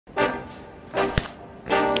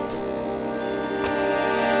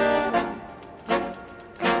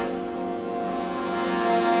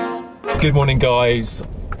Good morning, guys.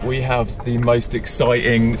 We have the most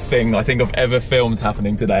exciting thing I think I've ever filmed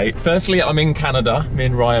happening today. Firstly, I'm in Canada. Me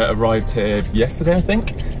and Raya arrived here yesterday, I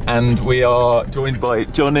think. And we are joined by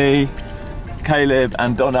Johnny, Caleb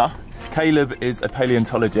and Donna. Caleb is a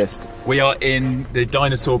paleontologist. We are in the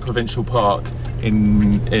Dinosaur Provincial Park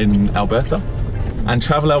in Alberta. And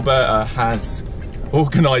Travel Alberta has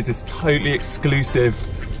organised this totally exclusive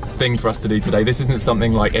thing for us to do today. This isn't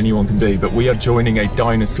something like anyone can do, but we are joining a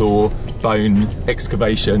dinosaur bone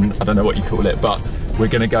excavation. I don't know what you call it, but we're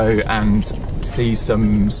gonna go and see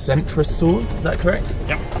some centrosaurs, is that correct?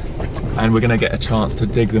 Yep. And we're gonna get a chance to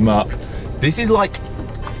dig them up. This is like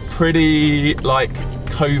pretty like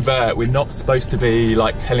covert. We're not supposed to be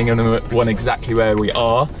like telling anyone exactly where we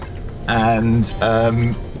are. And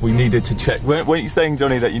we needed to check. Weren't you saying,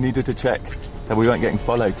 Johnny, that you needed to check that we weren't getting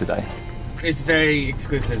followed today? It's very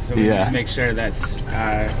exclusive, so we need to make sure that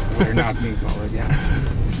we're not being followed, yeah.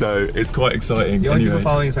 So it's quite exciting. The only people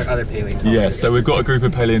following us are other paleontologists. Yeah, so we've got a group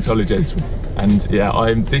of paleontologists, and yeah,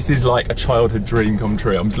 this is like a childhood dream come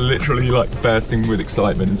true. I'm literally like bursting with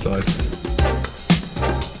excitement inside.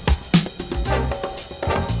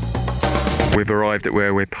 We've arrived at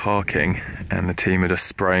where we're parking, and the team are just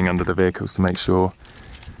spraying under the vehicles to make sure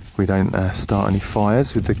we don't start any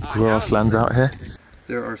fires with the grasslands out here.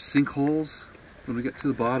 There are sinkholes. When we get to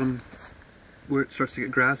the bottom where it starts to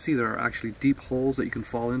get grassy, there are actually deep holes that you can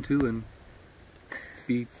fall into and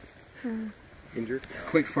be injured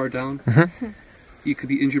quite far down. You could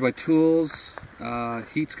be injured by tools.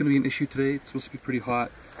 Heat's going to be an issue today. It's supposed to be pretty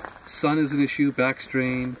hot. Sun is an issue, back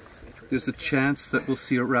strain. There's a chance that we'll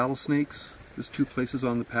see rattlesnakes. There's 2 places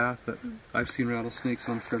on the path that I've seen rattlesnakes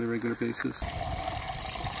on a fairly regular basis.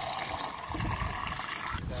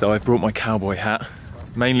 So I brought my cowboy hat,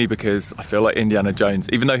 mainly because I feel like Indiana Jones,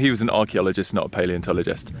 even though he was an archaeologist, not a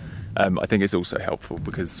paleontologist, I think it's also helpful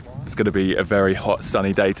because it's going to be a very hot,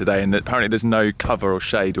 sunny day today, and apparently there's no cover or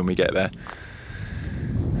shade when we get there.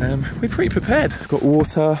 We're pretty prepared. I've got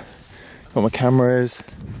water, got my cameras,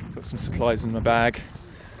 got some supplies in my bag.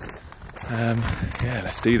 Yeah,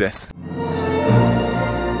 let's do this.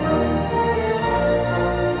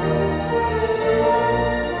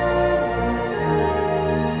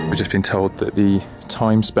 We've just been told that the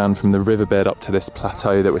time span from the riverbed up to this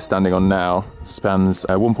plateau that we're standing on now spans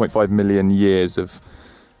 1.5 million years of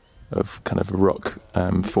kind of rock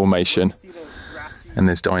formation, and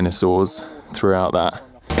there's dinosaurs throughout that.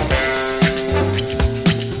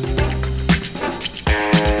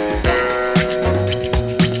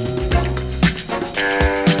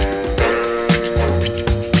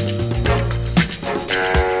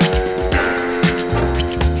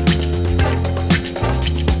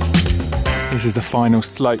 This is the final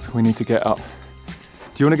slope we need to get up.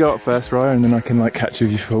 Do you want to go up first, Raya, and then I can like catch you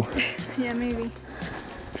if you fall? Yeah, maybe.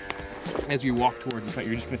 As we walk towards the site,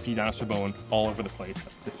 you're just going to see dinosaur bone all over the place.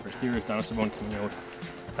 This right here is dinosaur bone coming out.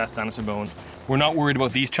 That's dinosaur bone. We're not worried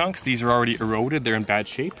about these chunks. These are already eroded. They're in bad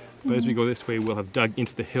shape. But as we go this way, we'll have dug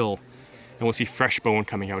into the hill and we'll see fresh bone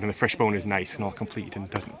coming out. And the fresh bone is nice and all complete and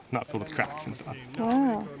not filled with cracks and stuff.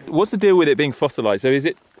 Wow. What's the deal with it being fossilized? So is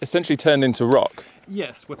it essentially turned into rock?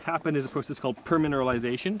 Yes, what's happened is a process called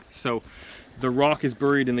permineralization. So the rock is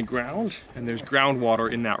buried in the ground and there's groundwater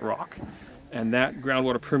in that rock. And that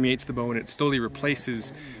groundwater permeates the bone. It slowly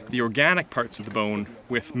replaces the organic parts of the bone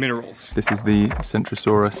with minerals. This is the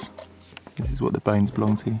Centrosaurus. This is what the bones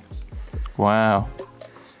belong to. Wow.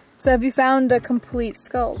 So have you found a complete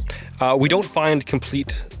skull? We don't find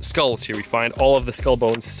complete skulls here. We find all of the skull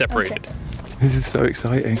bones separated. Okay. This is so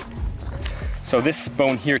exciting. So this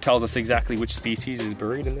bone here tells us exactly which species is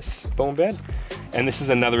buried in this bone bed. And this is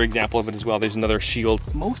another example of it as well. There's another shield.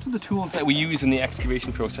 Most of the tools that we use in the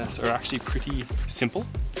excavation process are actually pretty simple.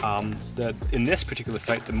 In this particular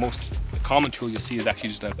site, the most common tool you'll see is actually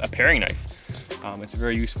just a paring knife. It's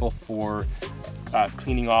very useful for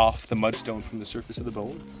cleaning off the mudstone from the surface of the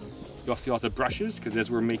bone. You also see lots of brushes, because as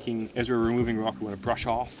we're removing rock, we want to brush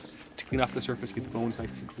off to clean off the surface, get the bones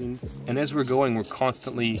nice and clean. And as we're going, we're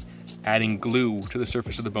constantly adding glue to the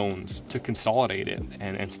surface of the bones to consolidate it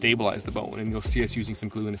and stabilize the bone. And you'll see us using some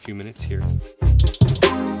glue in a few minutes here.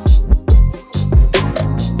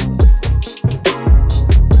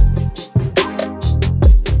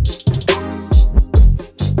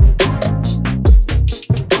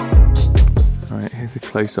 All right, here's a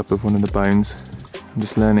close-up of one of the bones. I'm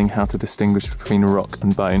just learning how to distinguish between rock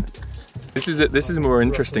and bone. This is a more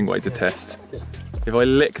interesting way to test. if I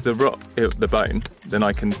lick the bone, then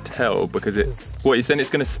I can tell because it's. What you're saying? It's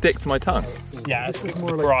going to stick to my tongue. Yeah, the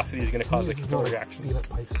porosity is going to cause a chemical reaction.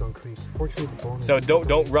 Pipestone Creek. Fortunately, the bone. So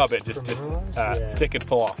don't rub it. Just stick and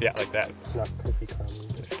pull off. Yeah, like that. It's not perfect.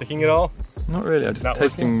 Sticking it all? Not really. I'm just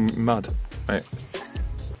tasting mud. Right.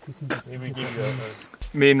 Maybe give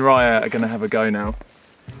you Me and Raya are going to have a go now.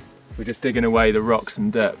 We're just digging away the rocks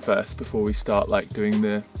and dirt first before we start like doing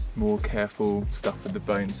the more careful stuff with the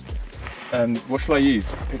bones. What shall I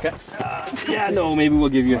use? Pickaxe? Yeah, no, maybe we'll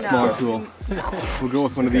give you a smaller tool. We'll go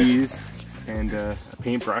with one of these and a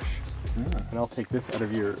paintbrush. And I'll take this out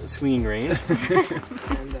of your swinging range.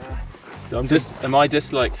 So am I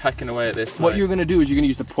just like hacking away at this? What you're going to do is you're going to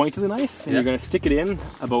use the point of the knife and you're going to stick it in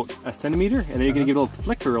about a centimeter and then you're going to give it a little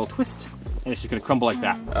flick or a little twist and it's just going to crumble like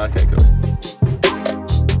that. Okay, cool.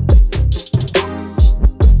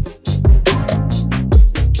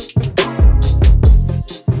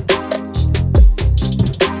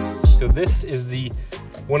 So this is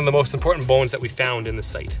one of the most important bones that we found in the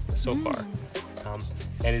site so far.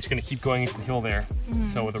 And it's going to keep going into the hill there.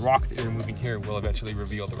 So the rock that you're removing here will eventually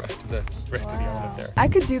reveal the rest of the element there. I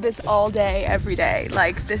could do this all day, every day.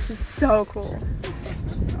 Like, this is so cool.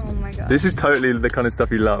 Oh my god. This is totally the kind of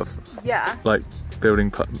stuff you love. Yeah. Like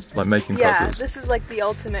building, like making puzzles. Yeah, this is like the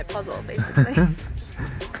ultimate puzzle, basically.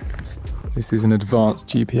 This is an advanced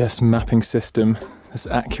GPS mapping system that's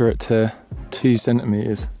accurate to 2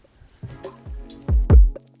 centimeters.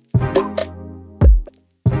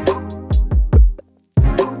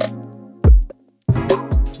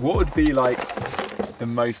 What would be like the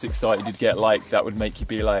most excited you'd get, like that would make you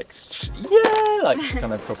be like, yeah, like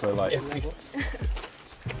kind of proper like.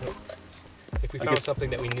 If we found something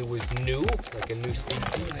that we knew was new, like a new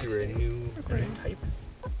species or a new type.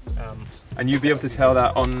 And you'd be able to tell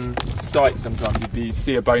that on site sometimes. You'd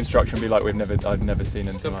see a bone structure and be like, I've never seen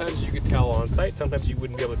anything Sometimes like that. you could tell on site, sometimes you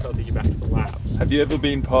wouldn't be able to tell until you get back to the lab. Have you ever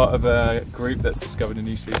been part of a group that's discovered a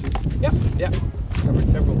new species? Yeah. Discovered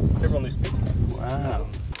several new species. Wow.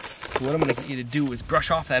 So what I'm going to get you to do is brush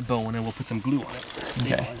off that bone and we'll put some glue on it.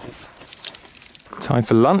 Okay. Time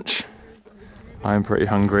for lunch. I'm pretty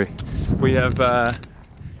hungry. We have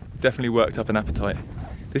definitely worked up an appetite.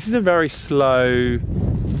 This is a very slow,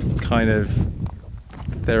 kind of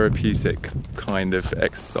therapeutic kind of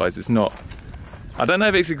exercise. It's not, I don't know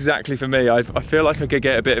if it's exactly for me. I feel like I could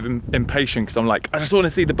get a bit of impatient because I'm like, I just want to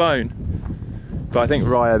see the bone. But I think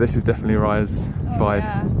Raya, this is definitely Raya's vibe.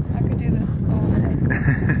 Yeah, I could do this all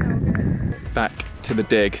day. Back to the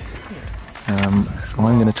dig. I'm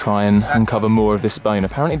going to try and uncover more of this bone.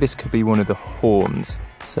 Apparently this could be one of the horns.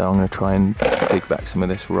 So I'm going to try and dig back some of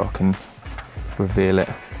this rock and reveal it.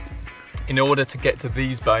 In order to get to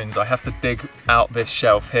these bones, I have to dig out this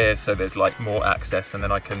shelf here so there's like more access and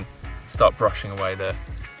then I can start brushing away the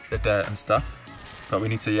dirt and stuff. But we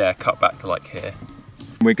need to, cut back to like here.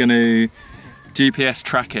 We're going to GPS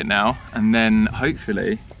track it now and then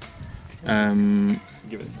hopefully,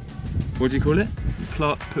 Give it a second. what do you call it?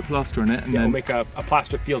 Put plaster on it and We'll then make a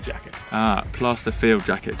plaster field jacket. plaster field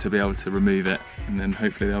jacket to be able to remove it and then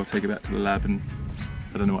hopefully they'll take it back to the lab and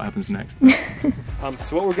I don't know what happens next.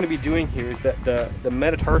 So what we're going to be doing here is that the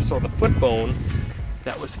metatarsal, the foot bone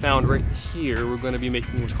that was found right here, we're going to be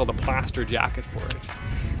making what's called a plaster jacket for it.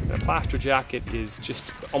 And a plaster jacket is just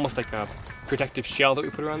almost like a protective shell that we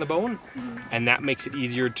put around the bone, and that makes it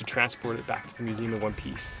easier to transport it back to the museum in one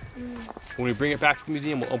piece. When we bring it back to the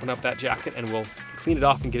museum, we'll open up that jacket and we'll clean it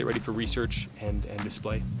off and get it ready for research and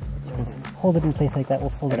display. Just hold it in place like that, we'll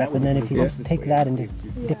fold it up, and then if you just take that and just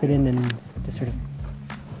dip it in and just sort of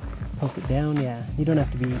poke it down, you don't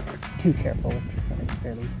have to be too careful, it's like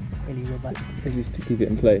fairly robust. Just to keep it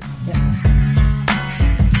in place.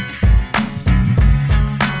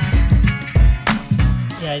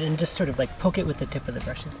 Yeah, and just sort of like poke it with the tip of the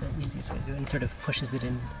brush is the easiest way to do it, and sort of pushes it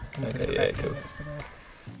into the crack. Cool.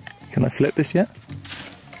 Can I flip this yet?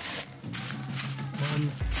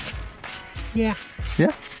 Yeah.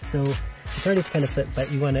 Yeah? So it's already kind of flipped,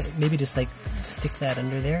 but you want to maybe just like stick that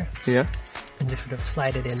under there. Yeah. And just sort of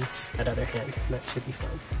slide it in that other hand, and that should be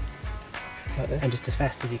fine. Like this? And just as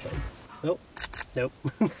fast as you can. Nope. Nope.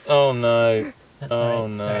 Oh no. That's oh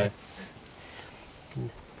right. no. Sorry.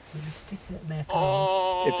 And just stick that back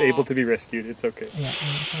Oh. It's able to be rescued, it's okay. on. Yeah,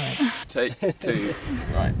 that's all right. Take 2.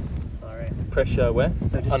 Right. Alright. Pressure where?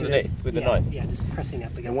 So just underneath with the knife. Yeah, just pressing up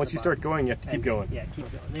against And once the you start bottom. going, you have to keep going. Yeah,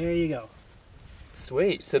 keep going. There you go.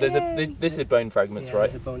 Sweet. So there's this is bone fragments, Yeah, right?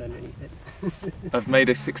 there's a bone underneath it. I've made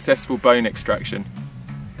a successful bone extraction.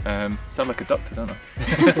 Sound like a doctor, don't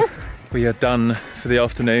I? We are done for the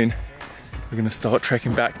afternoon. We're going to start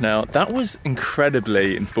trekking back now. That was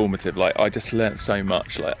incredibly informative. Like I just learnt so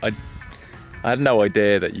much. Like I had no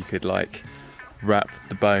idea that you could like wrap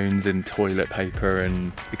the bones in toilet paper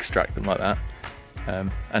and extract them like that.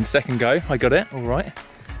 And second go, I got it, all right.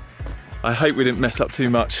 I hope we didn't mess up too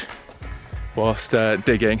much whilst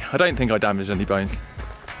digging. I don't think I damaged any bones.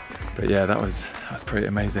 But yeah, that was pretty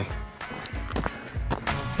amazing.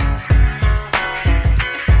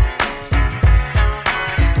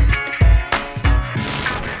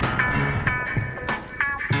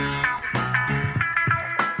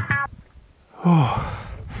 Oh,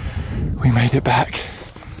 we made it back.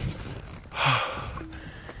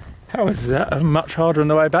 That was much harder on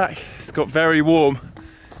the way back. It's got very warm.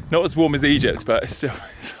 Not as warm as Egypt, but it's still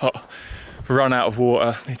hot. Run out of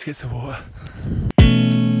water. Need to get some water.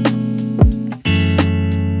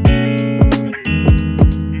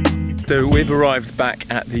 So we've arrived back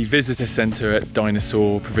at the visitor centre at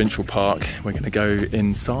Dinosaur Provincial Park. We're going to go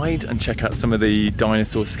inside and check out some of the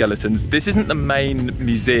dinosaur skeletons. This isn't the main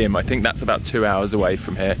museum. I think that's about 2 hours away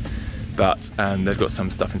from here, but they've got some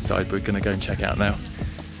stuff inside we're going to go and check out now.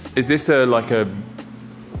 Is this like a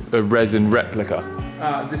resin replica?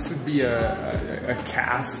 This would be a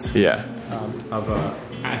cast. Yeah. Of a,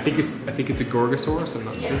 I think it's a Gorgosaurus. I'm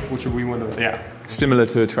not sure which are we one of. Yeah. Similar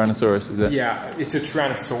to a Tyrannosaurus, is it? Yeah, it's a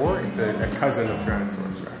Tyrannosaur. It's a cousin of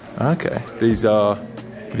Tyrannosaurus Rex. Okay. These are,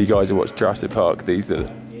 for you guys who watch Jurassic Park, these are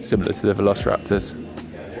similar to the Velociraptors.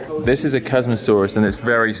 This is a Chasmosaurus, and it's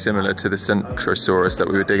very similar to the Centrosaurus that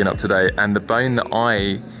we were digging up today. And the bone that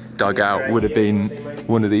I dug out would have been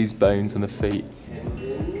one of these bones on the feet,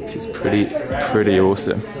 which is pretty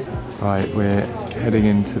awesome. Right, we're heading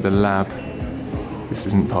into the lab. This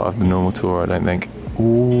isn't part of the normal tour, I don't think.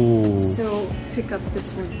 Ooh. So pick up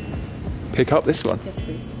this one. Pick up this one? Yes,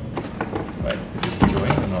 please. Wait, is this the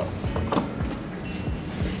joint or not?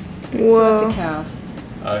 Whoa. So it's a cast.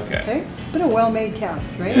 Okay. Okay, but a well-made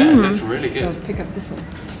cast, right? Yeah, that's really good. So pick up this one.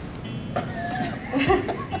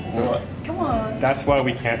 So what? Come on. That's why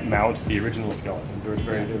we can't mount the original skeletons, or it's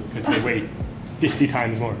very new, because they weigh 50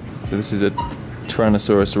 times more. So this is a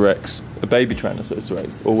Tyrannosaurus Rex, a baby Tyrannosaurus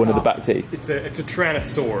Rex, or one of the back teeth? It's a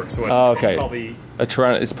Tyrannosaur, so it's probably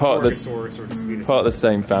it's part of the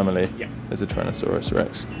same family Yeah. as a Tyrannosaurus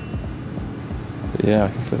Rex. But yeah, I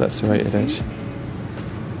can feel that serrated edge.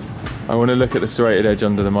 I want to look at the serrated edge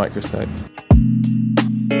under the microscope.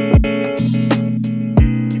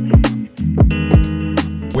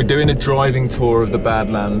 We're doing a driving tour of the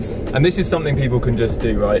Badlands, and this is something people can just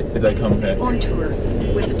do, right, if they come here? On tour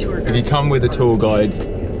with a tour guide. If you come with a tour guide,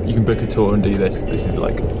 you can book a tour and do this. This is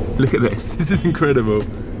like, look at this. This is incredible.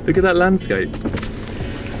 Look at that landscape.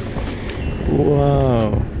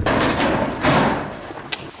 Wow.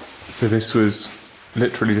 So this was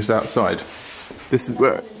literally just outside. This is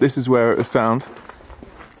where it was found.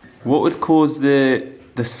 What would cause the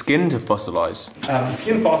skin to fossilise? The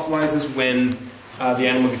skin fossilizes when the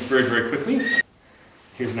animal gets buried very quickly.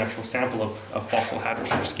 Here's an actual sample of fossil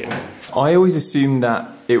hadrosaur skin. I always assumed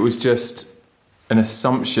that it was just an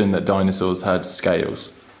assumption that dinosaurs had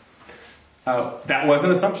scales. That was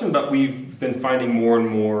an assumption, but we've been finding more and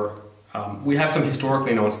more. We have some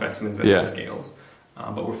historically known specimens that have scales,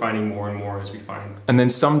 but we're finding more and more as we find. And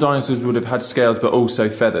then some dinosaurs would have had scales, but also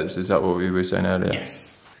feathers. Is that what we were saying earlier?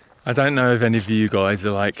 Yes. I don't know if any of you guys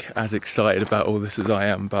are like as excited about all this as I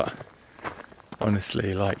am, but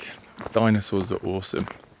honestly, like, dinosaurs are awesome.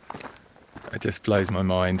 It just blows my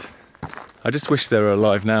mind. I just wish they were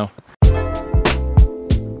alive now.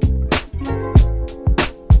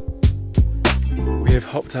 We have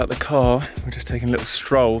hopped out the car. We're just taking a little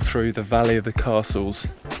stroll through the Valley of the Castles.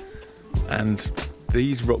 And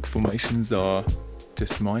these rock formations are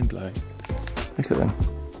just mind-blowing. Look at them.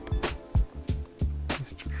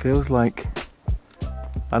 It feels like...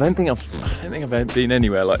 I don't think I've ever been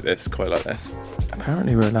anywhere like this, quite like this.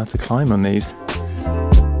 Apparently we're allowed to climb on these.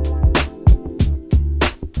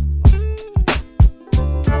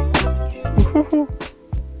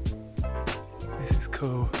 This is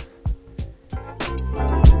cool.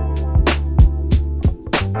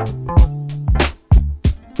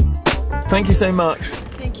 Thank you so much.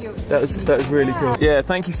 Thank you. That was really cool. Yeah,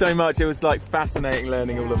 thank you so much. It was like fascinating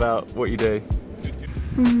learning all about what you do.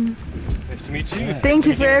 Nice to meet you. Yeah. Thank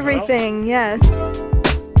you for everything, yes.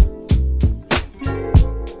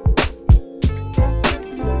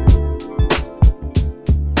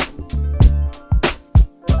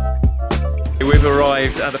 We've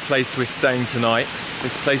arrived at the place we're staying tonight.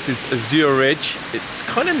 This place is Azure Ridge. It's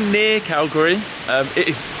kind of near Calgary. It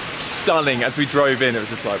is stunning. As we drove in, it was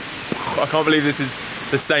just like, I can't believe this is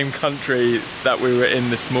the same country that we were in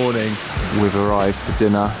this morning. We've arrived for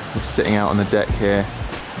dinner. We're sitting out on the deck here.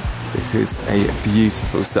 This is a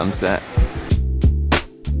beautiful sunset.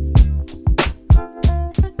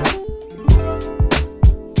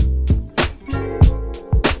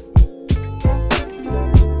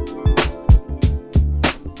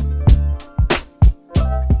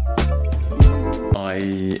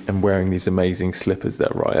 am wearing these amazing slippers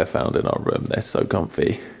that Raya found in our room. They're so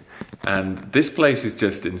comfy. And this place is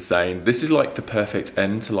just insane. This is like the perfect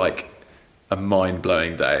end to like a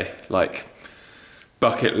mind-blowing day. Like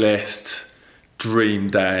bucket list, dream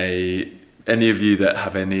day. Any of you that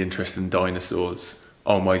have any interest in dinosaurs,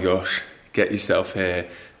 oh my gosh, get yourself here.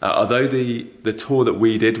 Although the tour that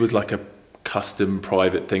we did was like a custom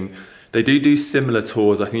private thing, they do similar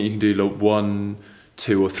tours. I think you can do like 1,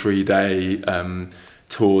 2 or 3 day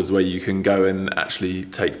tours where you can go and actually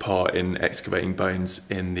take part in excavating bones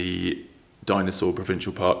in the Dinosaur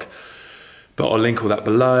Provincial Park. But I'll link all that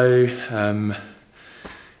below.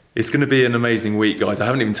 It's going to be an amazing week, guys. I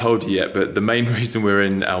haven't even told you yet, but the main reason we're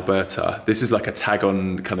in Alberta, this is like a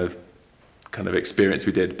tag-on kind of experience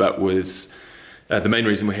we did, but was the main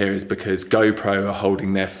reason we're here is because GoPro are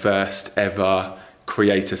holding their first ever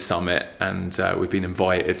creator summit, and we've been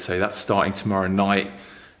invited. So that's starting tomorrow night.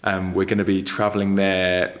 We're going to be traveling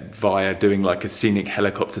there via doing like a scenic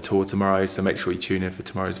helicopter tour tomorrow, so make sure you tune in for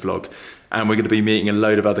tomorrow's vlog. And we're going to be meeting a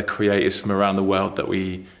load of other creators from around the world that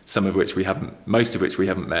most of which we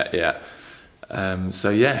haven't met yet. So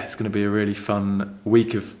yeah, it's going to be a really fun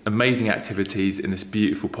week of amazing activities in this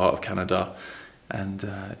beautiful part of Canada. And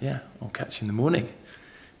yeah, I'll catch you in the morning.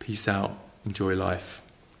 Peace out, enjoy life,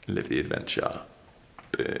 live the adventure.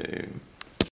 Boom.